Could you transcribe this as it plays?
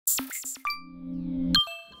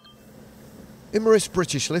Imerys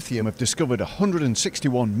British Lithium have discovered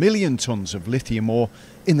 161 million tonnes of lithium ore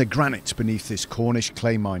in the granite beneath this Cornish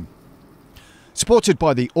clay mine. Supported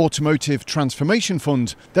by the Automotive Transformation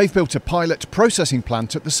Fund, they've built a pilot processing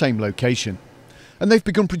plant at the same location. And they've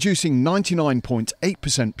begun producing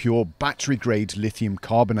 99.8% pure battery-grade lithium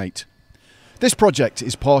carbonate. This project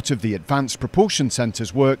is part of the Advanced Propulsion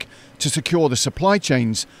Centre's work to secure the supply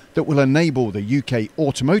chains that will enable the UK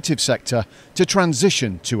automotive sector to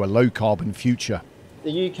transition to a low-carbon future.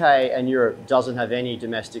 The UK and Europe doesn't have any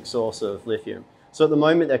domestic source of lithium. So at the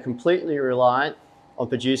moment they're completely reliant on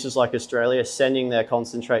producers like Australia sending their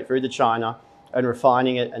concentrate through to China and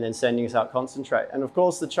refining it and then sending us out concentrate. And of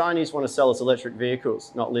course the Chinese want to sell us electric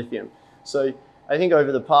vehicles, not lithium. So I think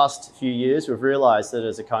over the past few years, we've realised that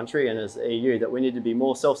as a country and as the EU that we need to be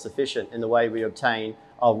more self-sufficient in the way we obtain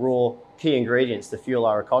our raw key ingredients to fuel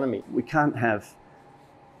our economy. We can't have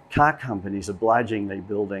car companies obligingly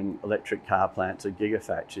building electric car plants at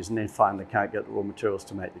gigafactories and then find they can't get the raw materials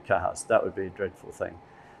to make the cars. That would be a dreadful thing.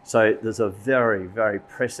 So there's a very, very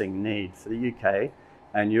pressing need for the UK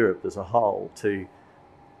and Europe as a whole to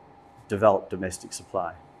develop domestic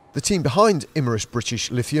supply. The team behind Imerys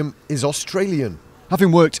British Lithium is Australian.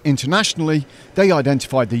 Having worked internationally, they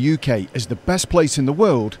identified the UK as the best place in the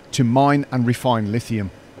world to mine and refine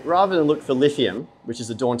lithium. Rather than look for lithium, which is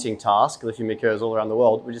a daunting task, lithium occurs all around the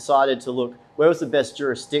world, we decided to look where was the best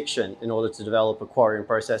jurisdiction in order to develop a quarry and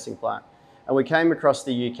processing plant. And we came across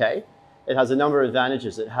the UK. It has a number of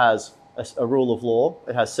advantages. It has a rule of law,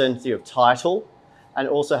 it has certainty of title, and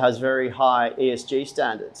it also has very high ESG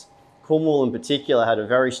standards. Cornwall in particular had a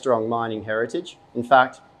very strong mining heritage. In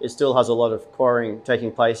fact, it still has a lot of quarrying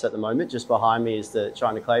taking place at the moment. Just behind me is the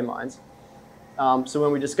China clay mines. So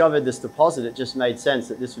when we discovered this deposit, it just made sense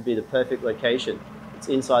that this would be the perfect location. It's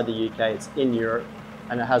inside the UK, it's in Europe,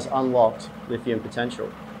 and it has unlocked lithium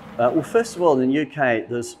potential. Well, first of all, in the UK,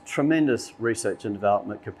 there's tremendous research and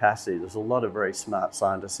development capacity. There's a lot of very smart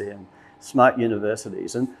scientists here and smart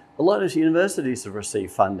universities. And a lot of universities have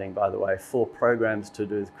received funding, by the way, for programs to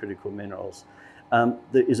do with critical minerals.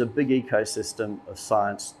 There is a big ecosystem of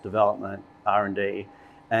science, development, R&D,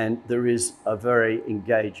 and there is a very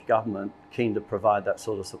engaged government keen to provide that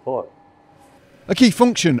sort of support. A key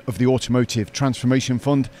function of the Automotive Transformation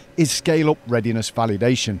Fund is scale-up readiness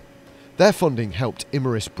validation. Their funding helped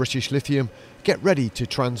Imerys British Lithium get ready to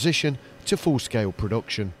transition to full-scale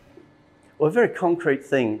production. Well, a very concrete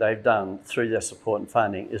thing they've done through their support and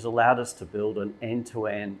funding is allowed us to build an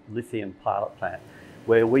end-to-end lithium pilot plant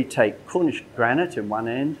where we take Cornish granite in one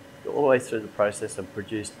end, go all the way through the process and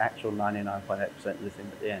produce actual 99.8% lithium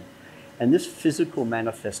at the end. And this physical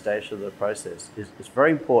manifestation of the process is very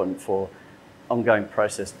important for ongoing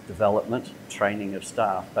process development, training of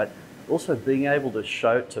staff, but also being able to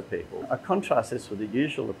show it to people. I contrast this with the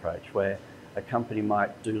usual approach where a company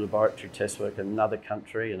might do laboratory test work in another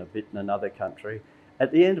country and a bit in another country.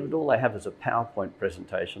 At the end of it, all they have is a PowerPoint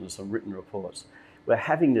presentation and some written reports. We're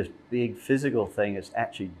having this big physical thing that's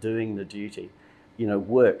actually doing the duty,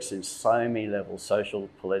 works in so many levels, social,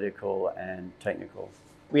 political, and technical.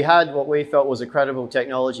 We had what we felt was a credible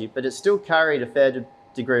technology, but it still carried a fair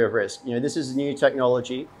degree of risk. This is new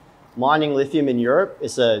technology. Mining lithium in Europe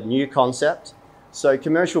is a new concept. So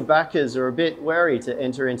commercial backers are a bit wary to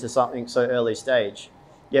enter into something so early stage.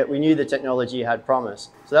 Yet we knew the technology had promise.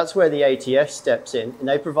 So that's where the ATF steps in and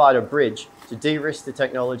they provide a bridge to de-risk the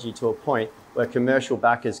technology to a point where commercial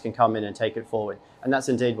backers can come in and take it forward. And that's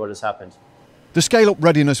indeed what has happened. The scale-up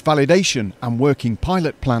readiness validation and working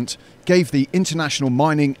pilot plant gave the international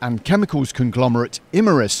mining and chemicals conglomerate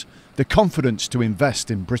Imerys the confidence to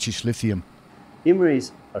invest in British Lithium.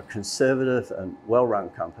 Imerys are a conservative and well-run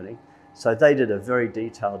company. So they did a very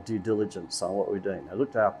detailed due diligence on what we're doing. They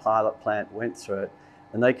looked at our pilot plant, went through it,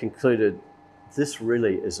 and they concluded this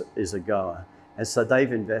really is a goer. And so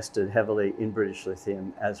they've invested heavily in British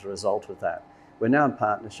Lithium as a result of that. We're now in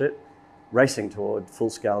partnership, racing toward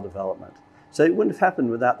full-scale development. So it wouldn't have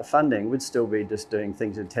happened without the funding. We'd still be just doing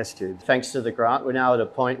things in test tubes. Thanks to the grant, we're now at a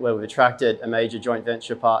point where we've attracted a major joint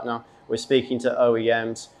venture partner. We're speaking to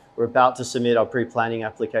OEMs. We're about to submit our pre-planning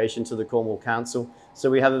application to the Cornwall Council. So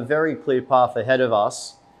we have a very clear path ahead of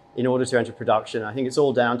us in order to enter production. I think it's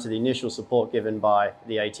all down to the initial support given by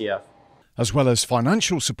the ATF. As well as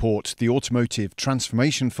financial support, the Automotive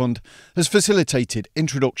Transformation Fund has facilitated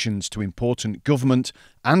introductions to important government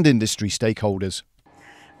and industry stakeholders.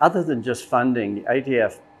 Other than just funding, the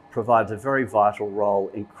ATF provides a very vital role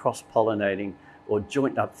in cross-pollinating or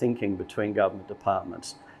joint-up thinking between government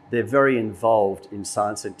departments. They're very involved in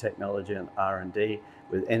science and technology and R&D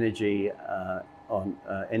with energy, on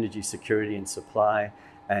energy security and supply,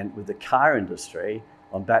 and with the car industry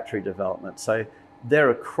on battery development. So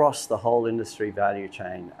they're across the whole industry value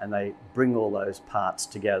chain, and they bring all those parts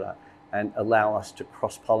together and allow us to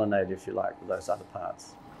cross-pollinate, if you like, with those other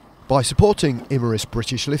parts. By supporting Imerys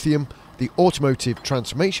British Lithium, the Automotive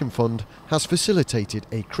Transformation Fund has facilitated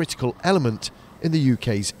a critical element in the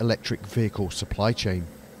UK's electric vehicle supply chain.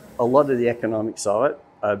 A lot of the economics of it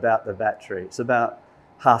are about the battery. It's about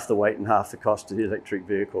half the weight and half the cost of the electric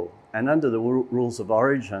vehicle. And under the rules of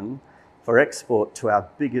origin, for export to our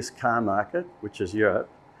biggest car market, which is Europe,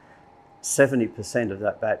 70% of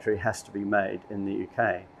that battery has to be made in the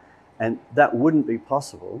UK. And that wouldn't be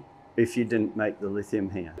possible if you didn't make the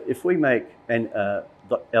lithium here. If we make the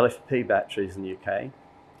LFP batteries in the UK,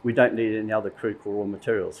 we don't need any other critical raw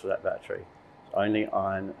materials for that battery, only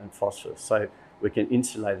iron and phosphorus. So we can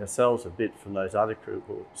insulate ourselves a bit from those other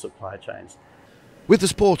critical supply chains. With the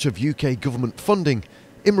support of UK government funding,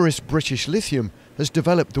 Imerys British Lithium has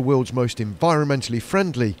developed the world's most environmentally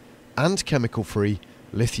friendly and chemical-free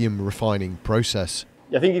lithium refining process.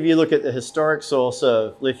 I think if you look at the historic source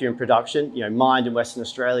of lithium production, mined in Western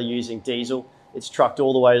Australia using diesel, it's trucked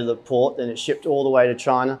all the way to the port, then it's shipped all the way to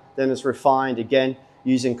China, then it's refined again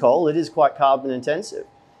using coal. It is quite carbon intensive.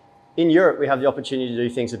 In Europe, we have the opportunity to do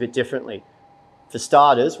things a bit differently. For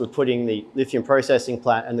starters, we're putting the lithium processing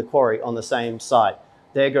plant and the quarry on the same site.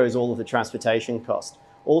 There goes all of the transportation cost.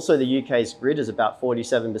 Also, the UK's grid is about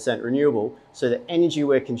 47% renewable, so the energy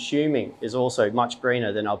we're consuming is also much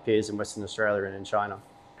greener than our peers in Western Australia and in China.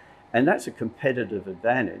 And that's a competitive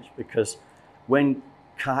advantage, because when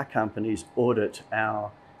car companies audit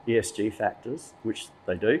our ESG factors, which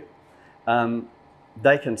they do,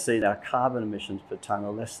 they can see that our carbon emissions per tonne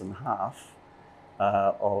are less than half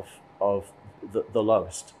of the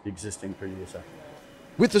lowest existing producer.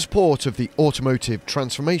 With the support of the Automotive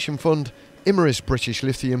Transformation Fund, Imerys British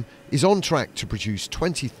Lithium is on track to produce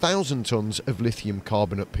 20,000 tonnes of lithium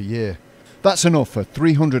carbonate per year. That's enough for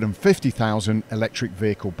 350,000 electric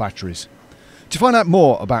vehicle batteries. To find out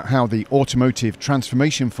more about how the Automotive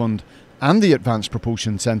Transformation Fund and the Advanced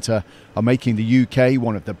Propulsion Centre are making the UK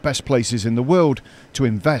one of the best places in the world to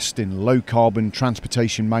invest in low-carbon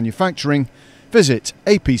transportation manufacturing, visit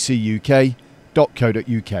apcuk.co.uk.